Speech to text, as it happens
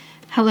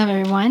Hello,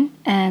 everyone,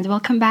 and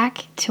welcome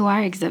back to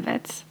our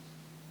exhibits.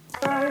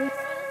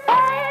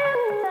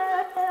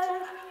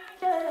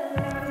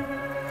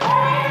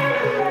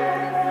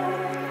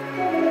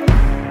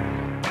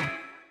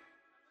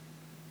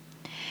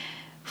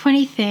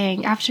 Funny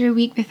thing, after a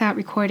week without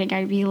recording,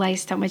 I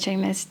realized how much I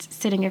missed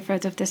sitting in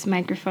front of this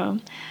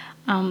microphone.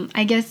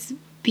 I guess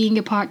being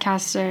a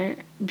podcaster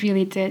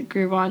really did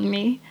grow on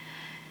me.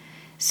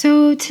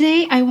 So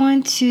today I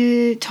want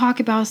to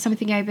talk about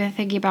something I've been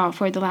thinking about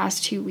for the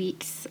last 2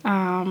 weeks,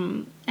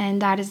 and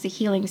that is the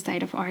healing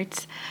side of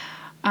art.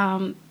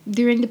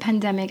 During the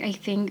pandemic, I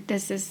think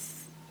this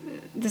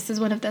is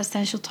one of the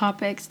essential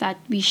topics that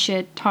we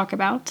should talk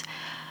about.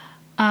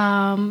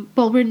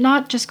 Well, we're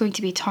not just going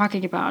to be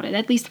talking about it.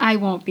 At least I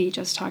won't be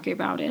just talking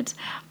about it.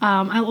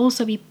 I'll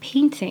also be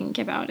painting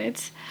about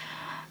it.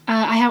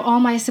 I have all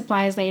my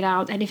supplies laid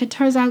out, and if it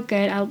turns out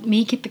good, I'll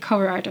make it the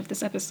cover art of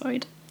this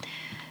episode.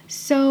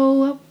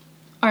 So,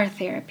 art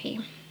therapy,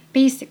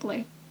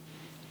 basically.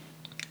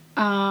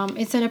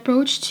 It's an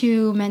approach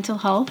to mental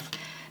health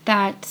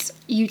that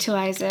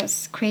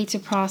utilizes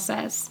creative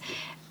process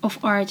of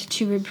art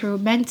to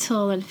improve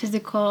mental and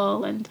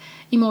physical and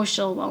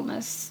emotional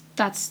wellness.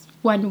 That's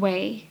one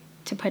way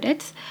to put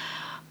it.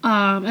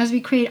 As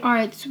we create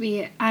art,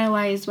 we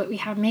analyze what we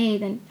have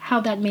made and how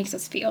that makes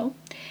us feel.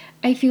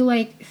 I feel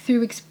like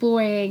through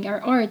exploring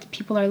our art,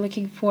 people are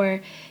looking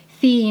for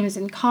themes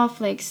and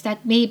conflicts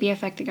that may be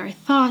affecting our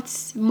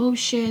thoughts,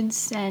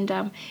 emotions,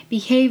 and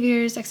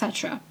behaviors,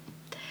 etc.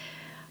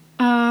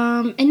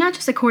 And not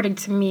just according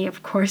to me,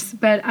 of course,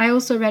 but I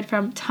also read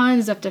from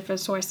tons of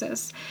different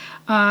sources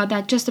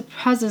that just the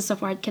presence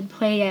of art can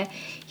play a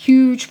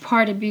huge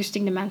part in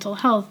boosting the mental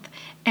health.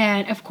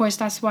 And of course,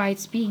 that's why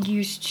it's being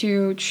used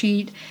to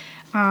treat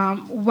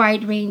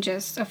wide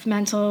ranges of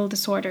mental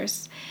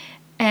disorders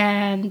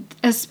and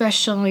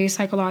especially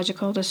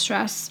psychological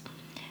distress.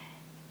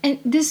 And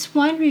this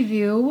one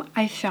review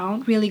I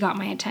found really got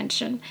my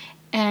attention.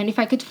 And if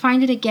I could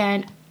find it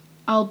again,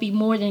 I'll be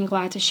more than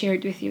glad to share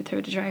it with you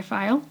through the dry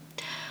file.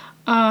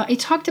 It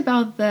talked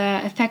about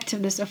the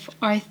effectiveness of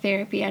art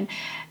therapy and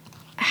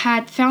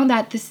had found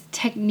that this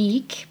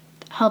technique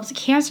helps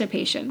cancer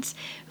patients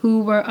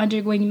who were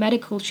undergoing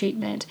medical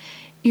treatment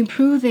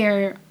improve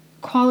their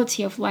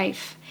quality of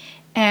life,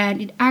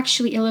 and it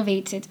actually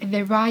elevated a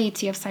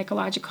variety of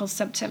psychological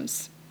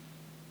symptoms.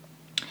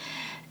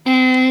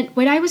 And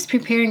when I was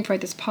preparing for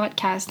this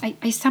podcast,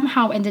 I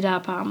somehow ended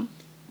up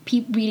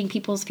reading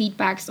people's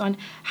feedbacks on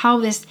how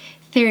this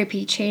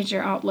therapy changed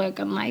their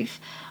outlook on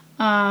life.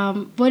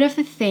 One of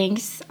the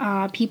things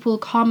people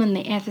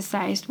commonly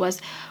emphasized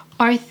was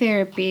art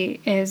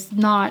therapy is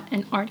not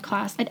an art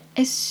class. And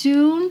as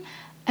soon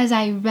as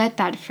I read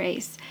that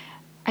phrase,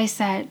 I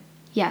said,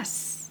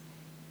 yes,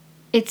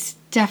 it's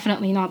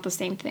definitely not the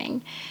same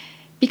thing.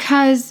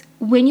 Because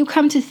when you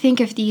come to think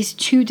of these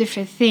two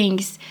different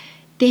things,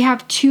 they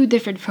have two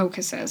different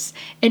focuses.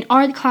 An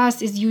art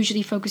class is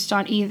usually focused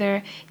on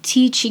either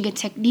teaching a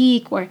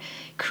technique or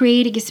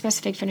creating a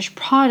specific finished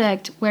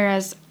product,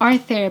 whereas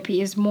art therapy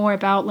is more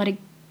about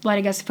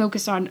letting us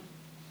focus on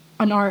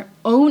our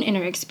own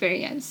inner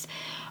experience.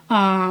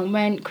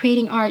 When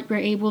creating art, we're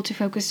able to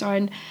focus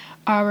on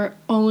our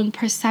own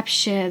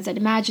perceptions and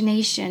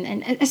imagination,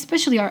 and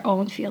especially our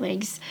own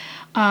feelings.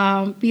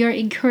 We are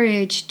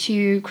encouraged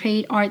to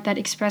create art that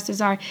expresses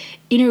our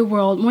inner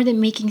world more than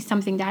making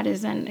something that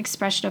is an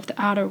expression of the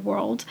outer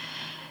world.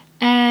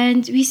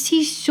 And we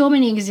see so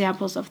many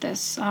examples of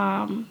this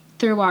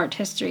through art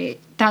history.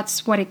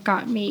 That's what it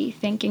got me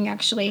thinking,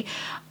 actually.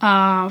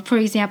 For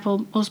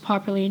example, most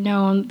popularly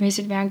known,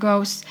 Vincent van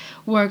Gogh's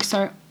works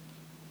are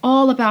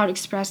all about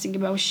expressing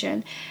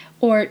emotion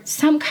or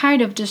some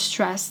kind of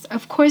distress.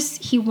 Of course,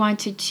 he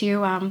wanted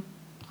to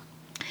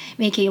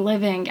make a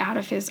living out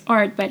of his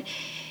art, but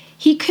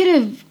he could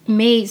have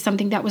made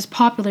something that was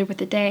popular with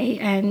the day,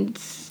 and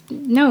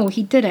no,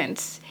 he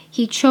didn't.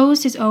 He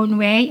chose his own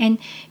way and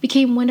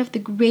became one of the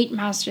great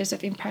masters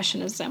of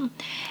Impressionism.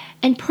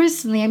 And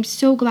personally, I'm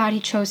so glad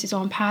he chose his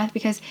own path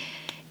because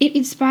it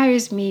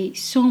inspires me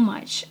so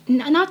much.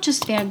 Not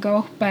just Van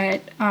Gogh,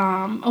 but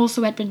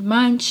also Edmund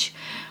Munch,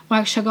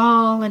 Marc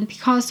Chagall, and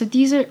Picasso.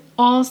 These are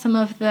all some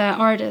of the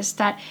artists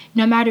that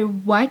no matter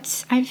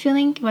what I'm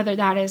feeling, whether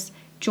that is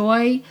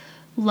joy,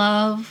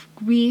 love,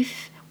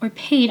 grief, or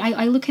pain,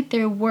 I look at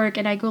their work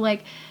and I go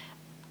like,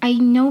 I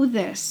know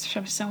this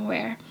from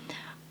somewhere.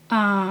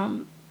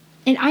 And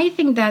I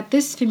think that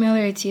this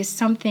familiarity is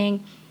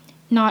something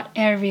not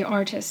every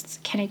artist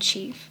can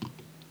achieve.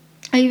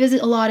 I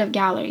visit a lot of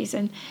galleries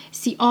and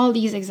see all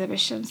these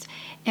exhibitions.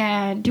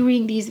 And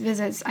during these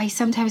visits, I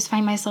sometimes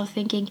find myself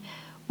thinking,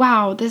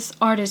 wow, this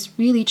artist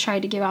really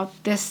tried to give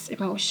out this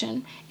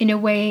emotion in a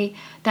way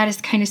that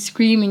is kind of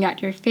screaming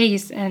at your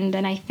face. And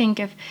then I think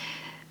of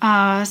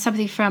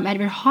something from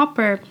Edward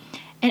Hopper,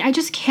 and I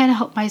just can't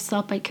help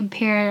myself but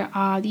compare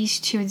these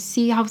two and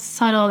see how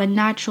subtle and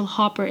natural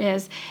Hopper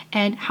is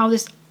and how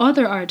this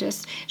other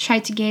artist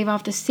tried to give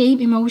off the same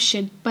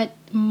emotion but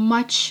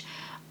much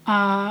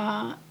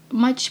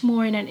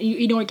more in an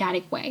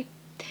inorganic way.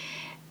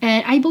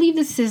 And I believe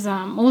this is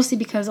mostly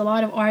because a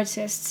lot of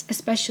artists,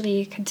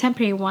 especially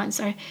contemporary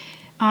ones,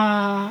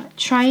 are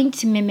trying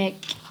to mimic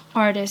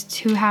artists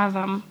who have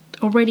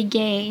already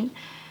gained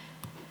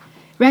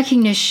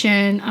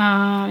recognition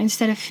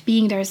instead of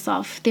being their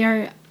self.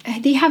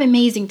 They have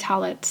amazing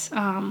talent,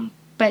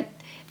 but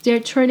they're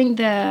turning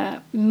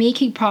the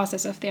making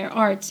process of their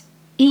art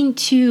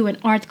into an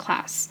art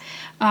class.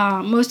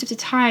 Most of the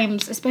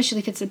times, especially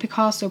if it's a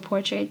Picasso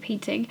portrait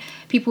painting,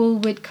 people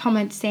would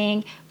comment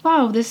saying,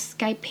 "Wow, this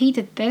guy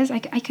painted this. I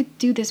could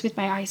do this with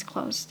my eyes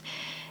closed."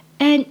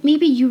 And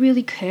maybe you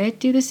really could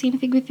do the same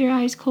thing with your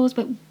eyes closed,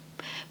 but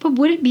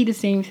would it be the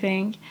same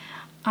thing?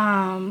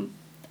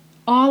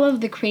 All of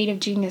the creative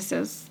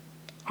geniuses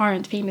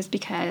aren't famous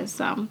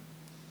because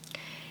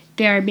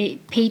they are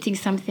painting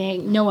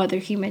something no other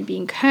human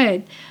being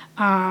could.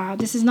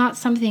 This is not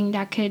something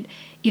that could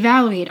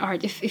evaluate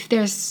art. If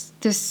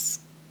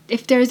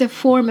there's a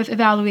form of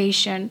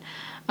evaluation,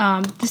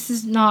 this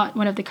is not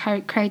one of the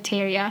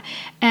criteria.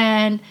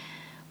 And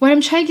what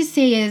I'm trying to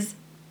say is,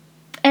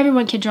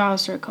 everyone can draw a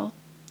circle.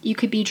 You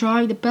could be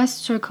drawing the best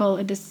circle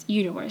in this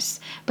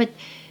universe, but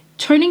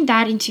turning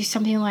that into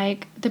something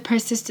like the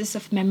persistence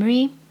of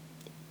memory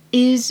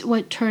is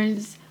what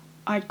turns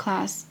art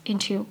class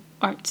into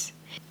art.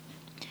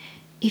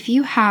 If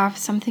you have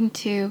something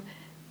to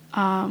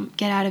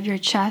get out of your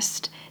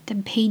chest,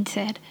 then paint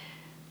it.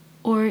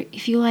 Or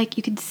if you like,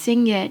 you could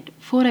sing it,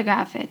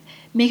 photograph it,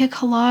 make a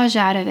collage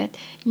out of it.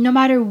 No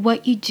matter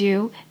what you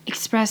do,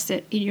 express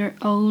it in your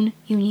own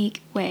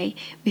unique way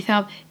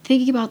without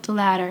thinking about the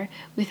latter,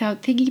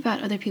 without thinking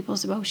about other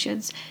people's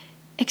emotions.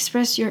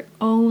 Express your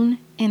own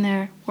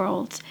inner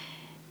world.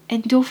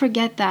 And don't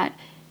forget that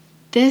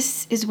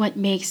this is what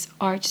makes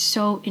art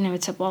so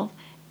inimitable.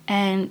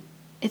 And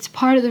it's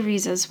part of the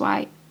reasons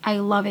why I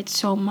love it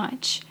so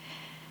much.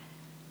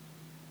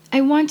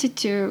 I wanted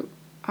to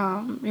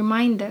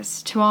remind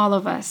this to all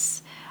of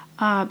us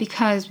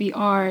because we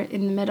are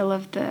in the middle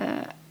of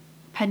the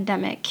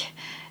pandemic,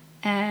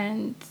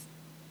 and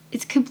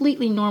it's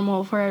completely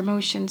normal for our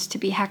emotions to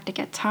be hectic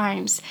at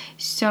times.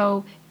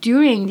 So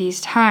during these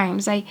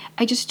times, I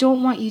just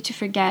don't want you to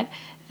forget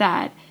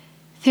that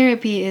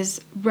therapy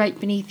is right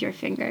beneath your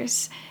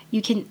fingers.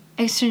 You can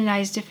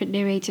externalize different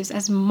narratives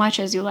as much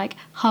as you like,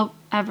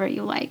 however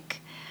you like.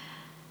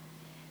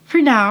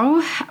 For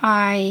now,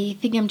 I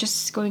think I'm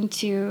just going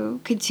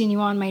to continue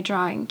on my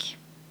drawing.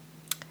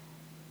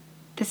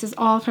 This is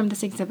all from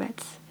this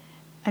exhibit.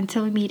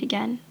 Until we meet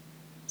again,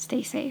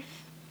 stay safe.